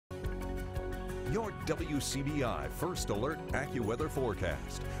Your WCBI First Alert AccuWeather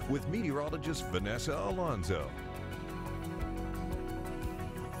forecast with meteorologist Vanessa Alonso.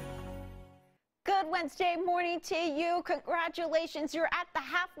 Good Wednesday morning to you. Congratulations. You're at the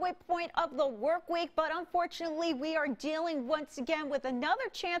halfway point of the work week, but unfortunately, we are dealing once again with another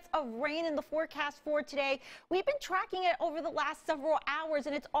chance of rain in the forecast for today. We've been tracking it over the last several hours,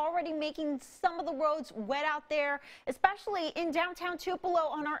 and it's already making some of the roads wet out there, especially in downtown Tupelo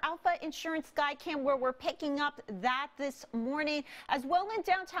on our Alpha Insurance Skycam, where we're picking up that this morning, as well in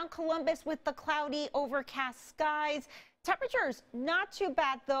downtown Columbus with the cloudy, overcast skies. Temperatures not too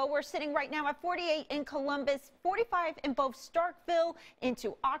bad, though. We're sitting right now at 48 in Columbus, 45 in both Starkville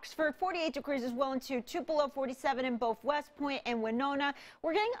into Oxford, 48 degrees as well into Tupelo, 47 in both West Point and Winona.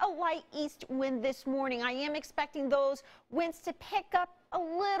 We're getting a light east wind this morning. I am expecting those winds to pick up a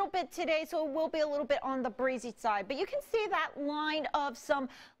little bit today, so it will be a little bit on the breezy side. But you can see that line of some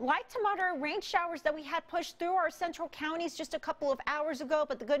light to moderate rain showers that we had pushed through our central counties just a couple of hours ago.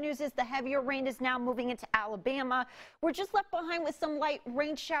 But the good news is the heavier rain is now moving into Alabama. We're just left behind with some light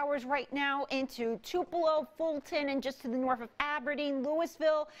rain showers right now into Tupelo, Fulton, and just to the north of Aberdeen,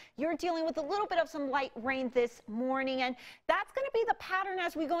 Louisville. You're dealing with a little bit of some light rain this morning, and that's going to be the pattern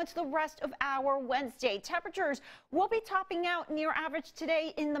as we go into the rest of our Wednesday. Temperatures will be topping out near average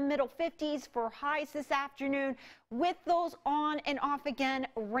today in the middle 50s for highs this afternoon, with those on and off again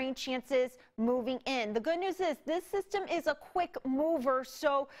rain chances moving in. The good news is this system is a quick mover,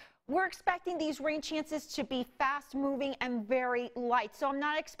 so we're expecting these rain chances to be fast moving and very light. So I'm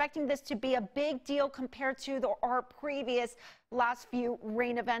not expecting this to be a big deal compared to our previous last few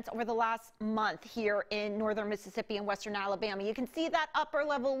rain events over the last month here in northern Mississippi and western Alabama. You can see that upper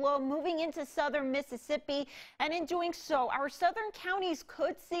level low moving into southern Mississippi, and in doing so, our southern counties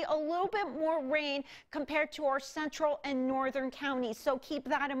could see a little bit more rain compared to our central and northern counties. So keep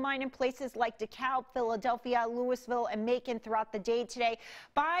that in mind in places like DeKalb, Philadelphia, Louisville, and Macon throughout the day today.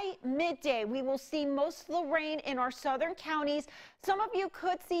 By midday, we will see most of the rain in our southern counties. Some of you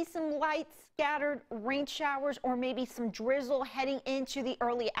could see some light scattered rain showers or maybe some drizzle heading into the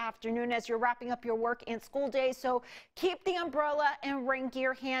early afternoon as you're wrapping up your work and school day. So keep the umbrella and rain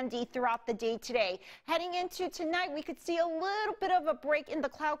gear handy throughout the day today. Heading into tonight, we could see a little bit of a break in the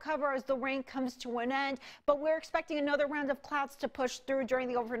cloud cover as the rain comes to an end, but we're expecting another round of clouds to push through during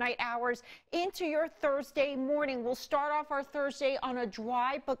the overnight hours into your Thursday morning. We'll start off our Thursday on a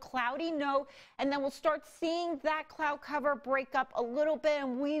dry but cloudy note, and then we'll start seeing that cloud cover break up a little bit,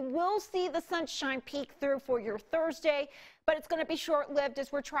 and we will see the sunshine peek through for your Thursday, but it's going to be short-lived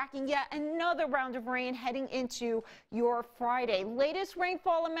as we're tracking yet another round of rain heading into your Friday. Latest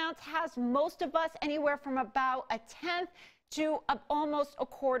rainfall amounts has most of us anywhere from about a tenth to almost a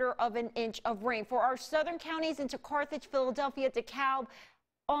quarter of an inch of rain. For our southern counties into Carthage, Philadelphia, DeKalb,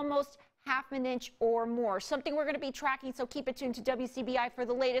 almost half an inch or more. Something we're going to be tracking, so keep it tuned to WCBI for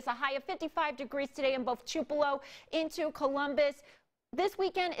the latest. A high of 55 degrees today in both Tupelo into Columbus. This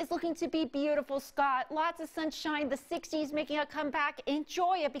weekend is looking to be beautiful, Scott. Lots of sunshine, the 60s making a comeback.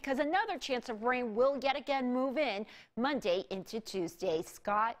 Enjoy it because another chance of rain will yet again move in Monday into Tuesday.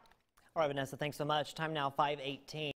 Scott? All right, Vanessa, thanks so much. Time now 5:18.